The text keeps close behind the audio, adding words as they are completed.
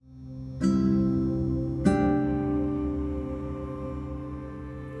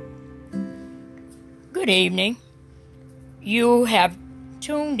Good evening. You have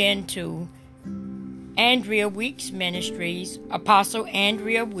tuned into Andrea Weeks Ministries, Apostle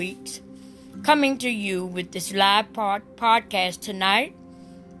Andrea Weeks, coming to you with this live podcast tonight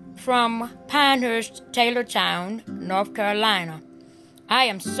from Pinehurst, Taylortown, North Carolina. I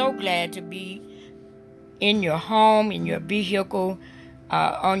am so glad to be in your home, in your vehicle,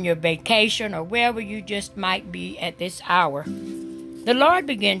 on your vacation, or wherever you just might be at this hour. The Lord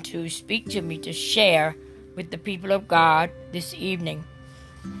began to speak to me to share with the people of God this evening.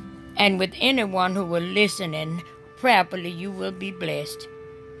 And with anyone who will listen and prayerfully, you will be blessed.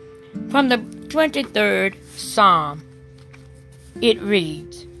 From the 23rd Psalm, it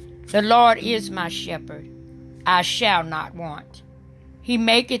reads, "The Lord is my shepherd, I shall not want. He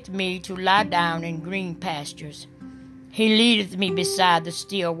maketh me to lie down in green pastures. He leadeth me beside the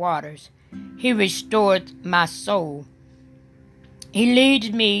still waters. He restoreth my soul. He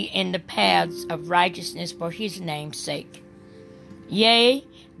leadeth me in the paths of righteousness for his name's sake. Yea,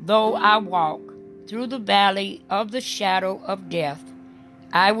 though I walk through the valley of the shadow of death,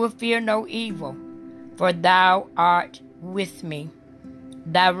 I will fear no evil, for thou art with me.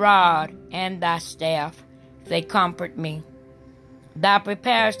 Thy rod and thy staff, they comfort me. Thou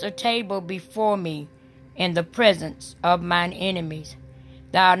preparest a table before me in the presence of mine enemies.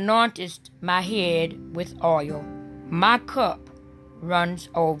 Thou anointest my head with oil. My cup runs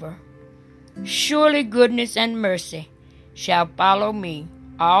over. Surely goodness and mercy shall follow me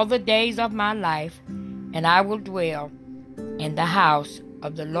all the days of my life, and I will dwell in the house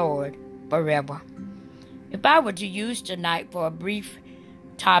of the Lord forever." If I were to use tonight for a brief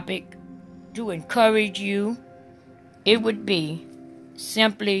topic to encourage you, it would be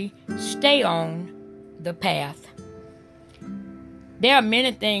simply stay on the path. There are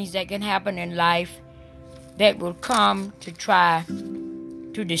many things that can happen in life that will come to try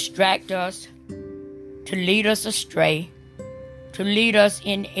to distract us, to lead us astray, to lead us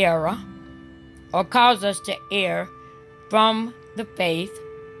in error, or cause us to err from the faith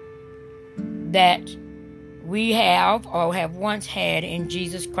that we have or have once had in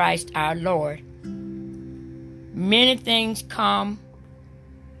Jesus Christ our Lord. Many things come.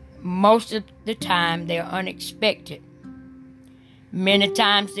 Most of the time, they're unexpected. Many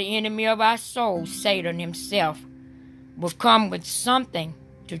times, the enemy of our soul, Satan himself, will come with something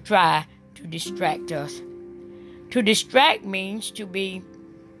to try to distract us. To distract means to be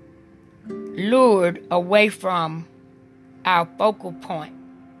lured away from our focal point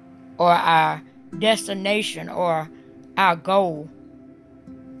or our destination or our goal.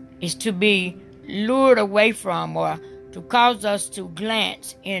 Is to be lured away from or to cause us to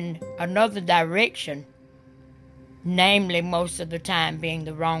glance in another direction, namely most of the time being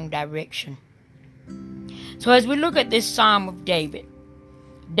the wrong direction. So as we look at this Psalm of David,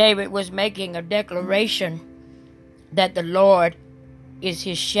 David was making a declaration that the Lord is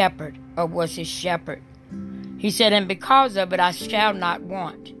his shepherd, or was his shepherd. He said, "And because of it I shall not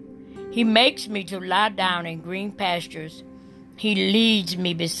want. He makes me to lie down in green pastures. He leads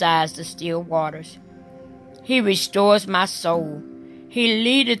me beside the still waters. He restores my soul. He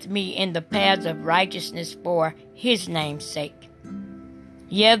leadeth me in the paths of righteousness for his name's sake.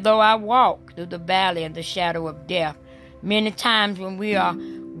 Yet though I walk through the valley of the shadow of death," many times when we are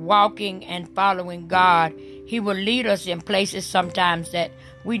walking and following God, he will lead us in places sometimes that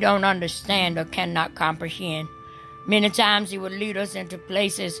we don't understand or cannot comprehend. Many times he will lead us into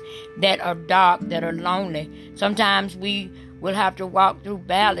places that are dark, that are lonely. Sometimes we will have to walk through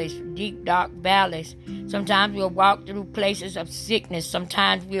valleys, deep, dark valleys. Sometimes we'll walk through places of sickness.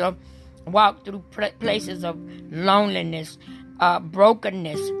 Sometimes we'll walk through places of loneliness,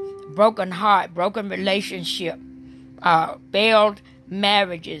 brokenness, broken heart, broken relationship, failed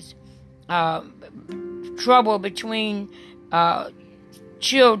marriages, trouble between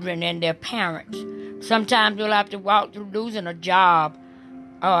children and their parents. Sometimes we'll have to walk through losing a job,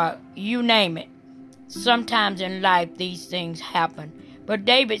 you name it. Sometimes in life these things happen. But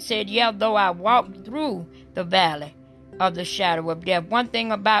David said, "Yeah, though I walk through the valley of the shadow of death." One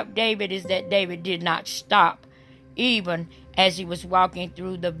thing about David is that David did not stop even as he was walking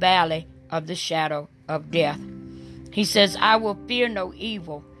through the valley of the shadow of death. He says, "I will fear no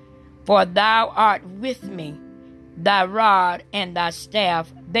evil, for thou art with me. Thy rod and thy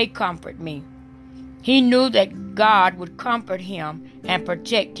staff, they comfort me." He knew that God would comfort him and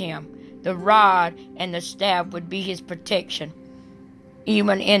protect him. The rod and the staff would be his protection,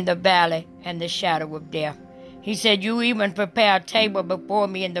 even in the valley and the shadow of death. He said, "You even prepare a table before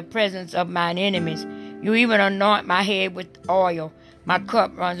me in the presence of mine enemies. You even anoint my head with oil. My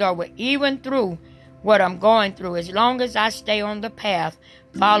cup runs over." Even through what I'm going through, as long as I stay on the path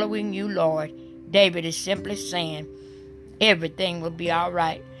following you, Lord, David is simply saying, everything will be all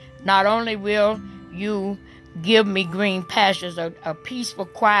right. Not only will you give me green pastures, a peaceful,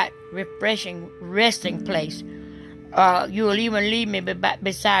 quiet, refreshing resting place, you will even lead me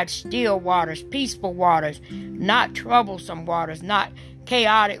beside still waters, peaceful waters, not troublesome waters, not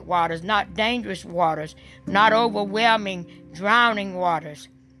chaotic waters, not dangerous waters, not overwhelming, drowning waters.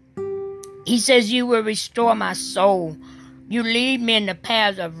 He says, you will restore my soul. You lead me in the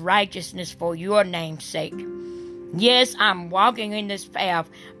paths of righteousness for your name's sake. Yes, I'm walking in this path,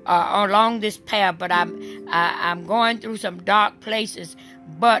 along this path, but I'm going through some dark places.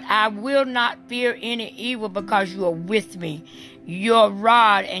 But I will not fear any evil because you are with me. Your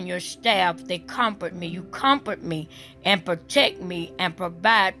rod and your staff, they comfort me. You comfort me and protect me and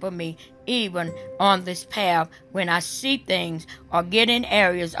provide for me even on this path when I see things or get in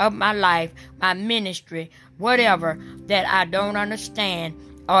areas of my life, my ministry, whatever, that I don't understand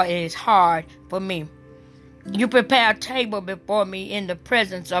or it is hard for me. You prepare a table before me in the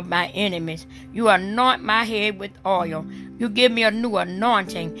presence of my enemies. You anoint my head with oil. You give me a new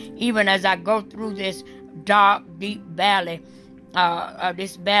anointing even as I go through this dark, deep valley,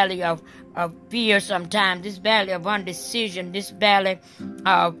 this valley of fear sometimes, this valley of indecision, this valley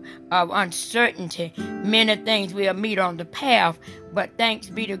of uncertainty. Many things we'll meet on the path, but thanks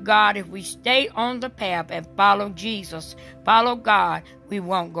be to God, if we stay on the path and follow Jesus, follow God, we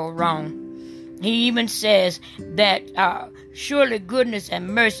won't go wrong. He even says that surely goodness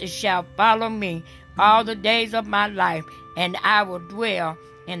and mercy shall follow me all the days of my life, and I will dwell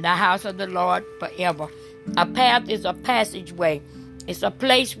in the house of the Lord forever. A path is a passageway. It's a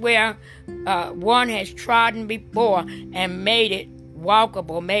place where one has trodden before and made it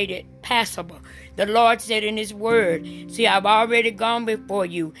walkable, made it passable. The Lord said in His Word, see, I've already gone before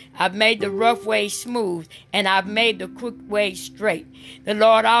you. I've made the rough way smooth, and I've made the crooked way straight. The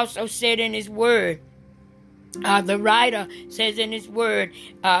Lord also said in His Word, the writer says in his word,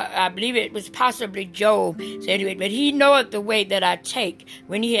 I believe it was possibly Job, said it, but he knoweth the way that I take.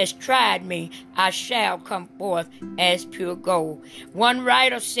 When he has tried me, I shall come forth as pure gold. One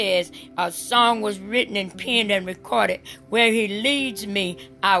writer says a song was written and penned and recorded. Where he leads me,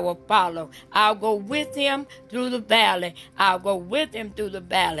 I will follow. I'll go with him through the valley. I'll go with him through the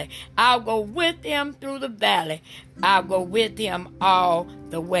valley. I'll go with him through the valley. I'll go with him all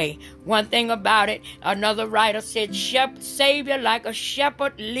the way. One thing about it, another writer said, Savior, like a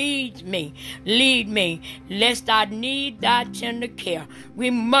shepherd, lead me, lest I need thy tender care.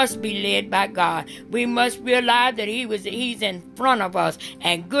 We must be led by God. We must realize that He's in front of us,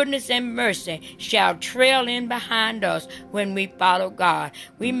 and goodness and mercy shall trail in behind us when we follow God.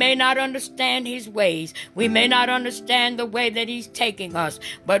 We may not understand His ways. We may not understand the way that He's taking us,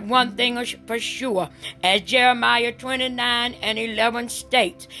 but one thing is for sure, as Jeremiah 29:11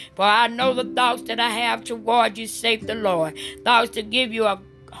 states, for I know the thoughts that I have toward you, saith the Lord, thoughts to give you a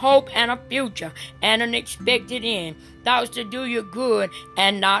hope and a future and an expected end, thoughts to do you good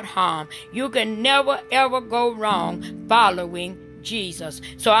and not harm. You can never ever go wrong following Jesus.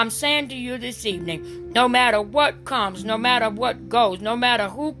 So I'm saying to you this evening, no matter what comes, no matter what goes, no matter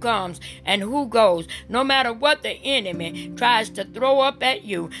who comes and who goes, no matter what the enemy tries to throw up at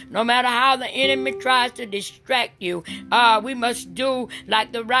you, no matter how the enemy tries to distract you, we must do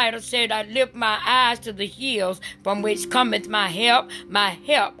like the writer said, I lift my eyes to the hills from which cometh my help. My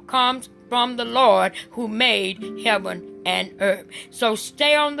help comes from the Lord who made heaven and earth. So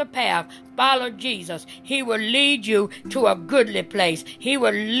stay on the path. Follow Jesus. He will lead you to a goodly place. He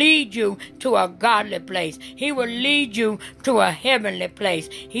will lead you to a godly place. He will lead you to a heavenly place.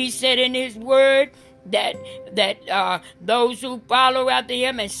 He said in His word that those who follow after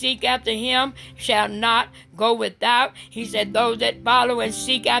Him and seek after Him shall not go without. He said those that follow and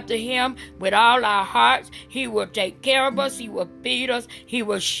seek after Him with all our hearts, He will take care of us. He will feed us. He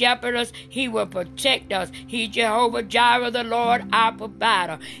will shepherd us. He will protect us. He's Jehovah Jireh, the Lord, our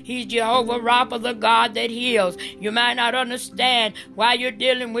provider. He's Jehovah Rapha, the God that heals. You might not understand why you're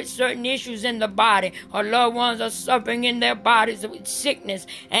dealing with certain issues in the body, or loved ones are suffering in their bodies with sickness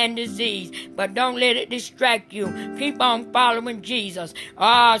and disease, but don't let it distract you. Keep on following Jesus.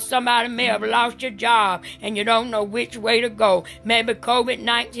 Somebody may have lost your job and you don't know which way to go. Maybe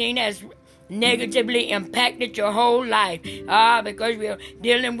COVID-19 has negatively impacted your whole life because we're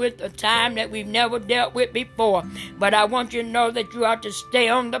dealing with a time that we've never dealt with before. But I want you to know that you ought to stay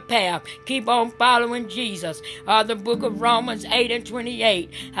on the path. Keep on following Jesus. The book of Romans 8:28,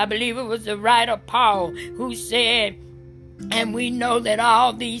 I believe it was the writer Paul who said, and we know that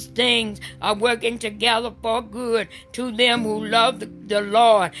all these things are working together for good to them who love the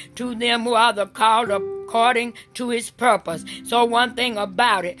Lord, to them who are the called according to his purpose. So one thing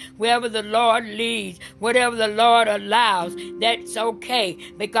about it, wherever the Lord leads, whatever the Lord allows, that's okay,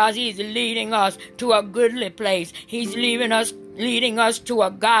 because he's leading us to a goodly place. He's leading us to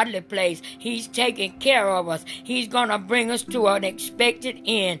a godly place. He's taking care of us. He's going to bring us to an expected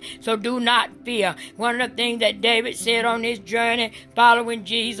end. So do not fear. One of the things that David said on his journey following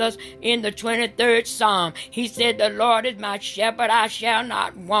Jesus in the 23rd Psalm, he said, the Lord is my shepherd, I shall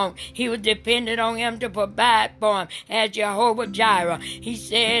not want. He was dependent on him to provide for him as Jehovah Jireh. He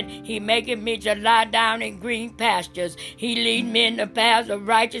said, he maketh me to lie down in green pastures. He lead me in the paths of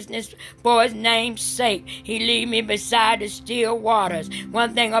righteousness for his name's sake. He lead me beside the still waters.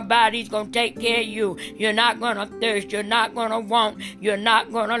 One thing about it, he's going to take care of you. You're not going to thirst. You're not going to want. You're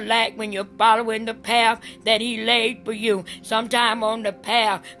not going to lack when you're following the path that he laid for you. Sometime on the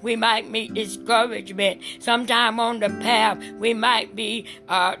path, we might meet discouragement. Sometime on the path, we might be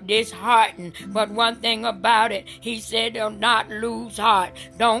disheartened. But one thing about it, he said, do not lose heart.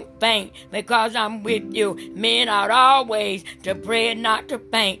 Don't faint, because I'm with you. Men ought always to pray and not to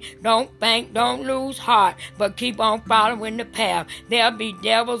faint. Don't faint. Don't lose heart, but keep on following the path. There'll be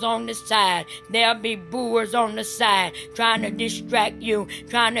devils on the side. There'll be boors on the side trying to distract you,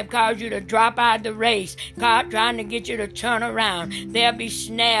 trying to cause you to drop out of the race, trying to get you to turn around. There'll be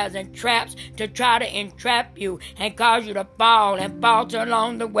snares and traps to try to entrap you and cause you to fall and falter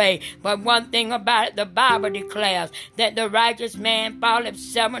along the way. But one thing about it, the Bible declares that the righteous man falleth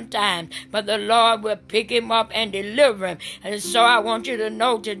 7 times, but the Lord will pick him up and deliver him. And so I want you to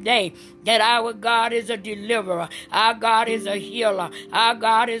know today that our God is a deliverer. Our God is a healer. Our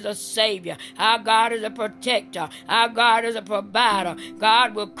God is a savior. Our God is a protector. Our God is a provider.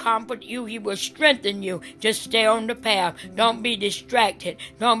 God will comfort you. He will strengthen you. Just stay on the path. Don't be distracted.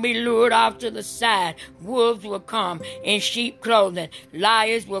 Don't be lured off to the side. Wolves will come in sheep clothing.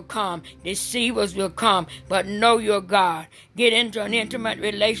 Liars will come. Deceivers will come. But know your God. Get into an intimate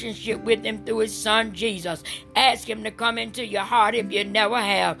relationship with him through his son Jesus. Ask him to come into your heart if you never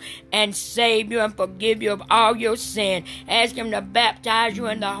have, and save you and forgive you of all your sin. Ask him to baptize you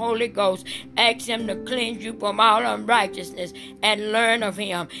in the Holy Ghost. Ask him to cleanse you from all unrighteousness and learn of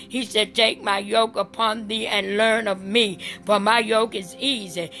him. He said, take my yoke upon thee and learn of me, for my yoke is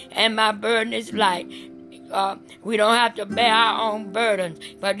easy and my burden is light. We don't have to bear our own burdens,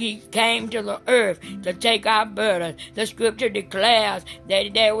 but he came to the earth to take our burdens. The scripture declares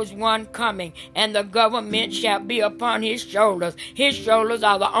that there was one coming, and the government shall be upon his shoulders. His shoulders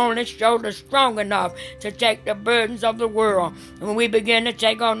are the only shoulders strong enough to take the burdens of the world. When we begin to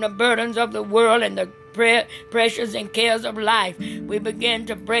take on the burdens of the world and the pressures and cares of life, we begin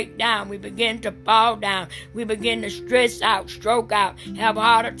to break down, we begin to fall down, we begin to stress out, stroke out, have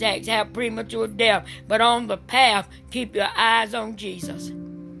heart attacks, have premature death. But on the path, keep your eyes on Jesus.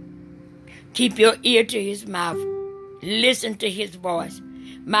 Keep your ear to his mouth. Listen to his voice.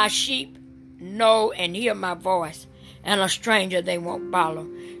 My sheep know and hear my voice, and a stranger they won't follow.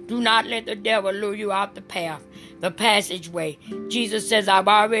 Do not let the devil lure you off the path, the passageway. Jesus says, I've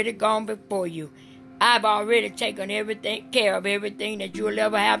already gone before you. I've already taken care of everything that you'll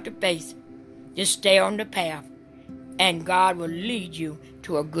ever have to face. Just stay on the path, and God will lead you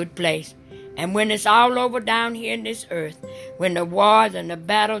to a good place. And when it's all over down here in this earth, when the wars and the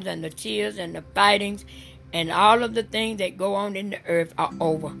battles and the tears and the fightings and all of the things that go on in the earth are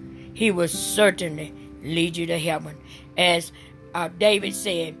over, he will certainly lead you to heaven. As David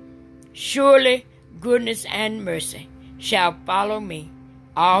said, surely goodness and mercy shall follow me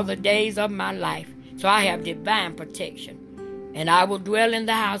all the days of my life. So I have divine protection, and I will dwell in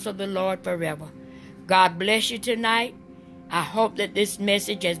the house of the Lord forever. God bless you tonight. I hope that this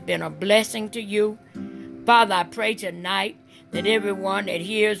message has been a blessing to you. Father, I pray tonight that everyone that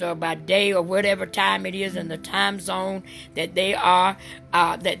hears, or by day or whatever time it is in the time zone that they are,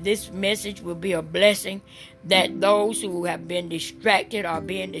 that this message will be a blessing, that those who have been distracted are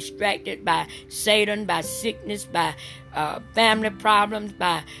being distracted by Satan, by sickness, by family problems,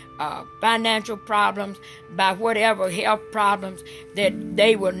 by financial problems, by whatever health problems, that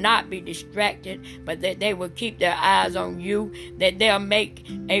they will not be distracted, but that they will keep their eyes on you, that they'll make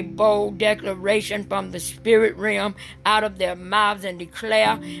a bold declaration from the spirit realm out of their mouths and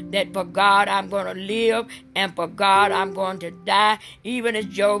declare that for God I'm going to live, and for God I'm going to die. Even as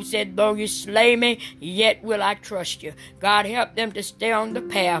Job said, though you slay me, yet will I trust you? God, help them to stay on the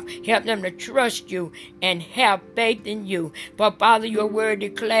path. Help them to trust you and have faith in you. For Father, your word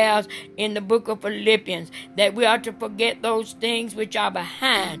declares in the book of Philippians that we are to forget those things which are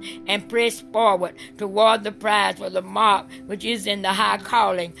behind and press forward toward the prize for the mark which is in the high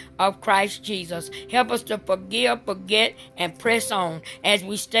calling of Christ Jesus. Help us to forgive, forget, and press on as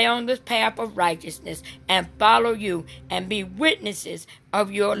we stay on this path of righteousness and follow you and be witnesses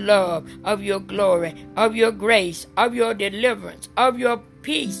of your love, of your glory, of your grace, of your deliverance, of your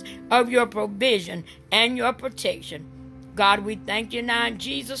peace, of your provision, and your protection. God, we thank you now in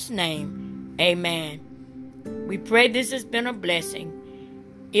Jesus' name. Amen. We pray this has been a blessing.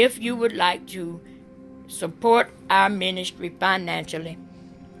 If you would like to support our ministry financially,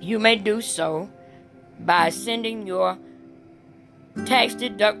 you may do so by sending your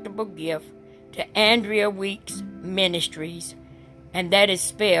tax-deductible gift to Andrea Weeks Ministries, and that is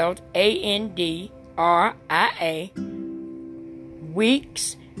spelled Andria Weeks,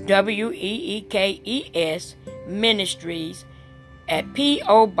 Weekes Ministries, at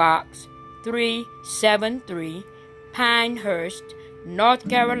P.O. Box 373, Pinehurst, North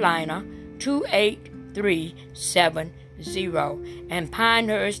Carolina 28370. And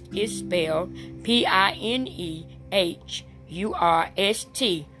Pinehurst is spelled Pinehurst,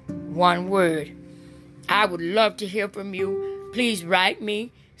 one word. I would love to hear from you. Please write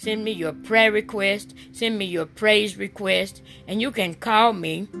me. Send me your prayer request. Send me your praise request. And you can call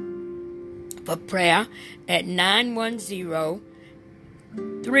me for prayer at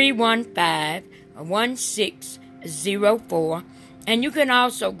 910-315-1604. And you can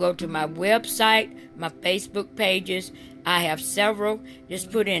also go to my website, my Facebook pages. I have several.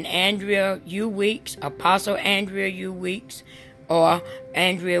 Just put in Andrea U. Weeks, Apostle Andrea U. Weeks, or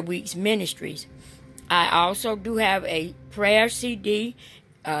Andrea Weeks Ministries. I also do have a prayer CD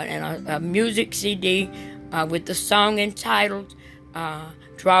and a music CD with the song entitled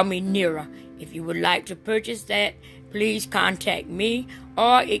Draw Me Nearer. If you would like to purchase that, please contact me,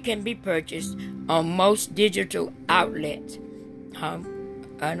 or it can be purchased on most digital outlets.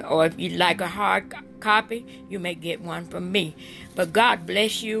 Or if you'd like a hard copy, you may get one from me. But God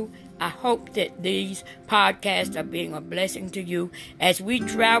bless you. I hope that these podcasts are being a blessing to you as we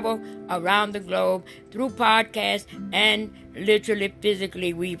travel around the globe through podcasts, and literally,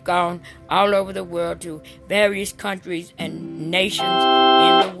 physically, we've gone all over the world to various countries and nations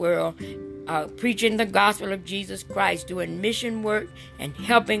in the world, preaching the gospel of Jesus Christ, doing mission work, and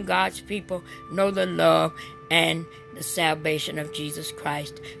helping God's people know the love and the salvation of Jesus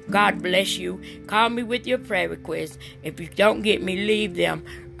Christ. God bless you. Call me with your prayer requests. If you don't get me, leave them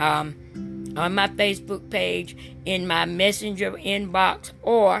on my Facebook page, in my messenger inbox,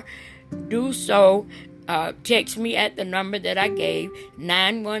 or do so. Text me at the number that I gave,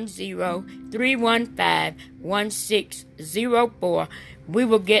 910-315-1604. We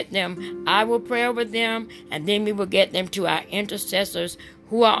will get them. I will pray over them, and then we will get them to our intercessors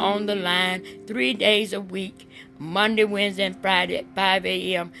who are on the line 3 days a week, Monday, Wednesday, and Friday at 5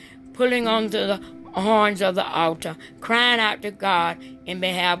 a.m., pulling onto the horns of the altar, crying out to God in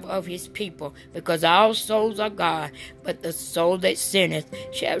behalf of his people, because all souls are God, but the soul that sinneth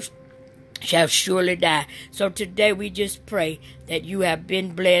shall surely die. So today we just pray that you have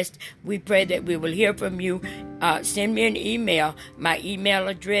been blessed. We pray that we will hear from you. Send me an email. My email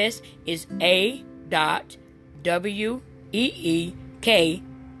address is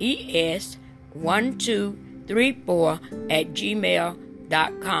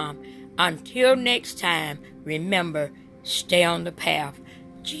a.weekes1234@gmail.com. Until next time, remember, stay on the path.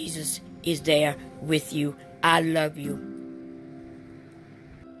 Jesus is there with you. I love you.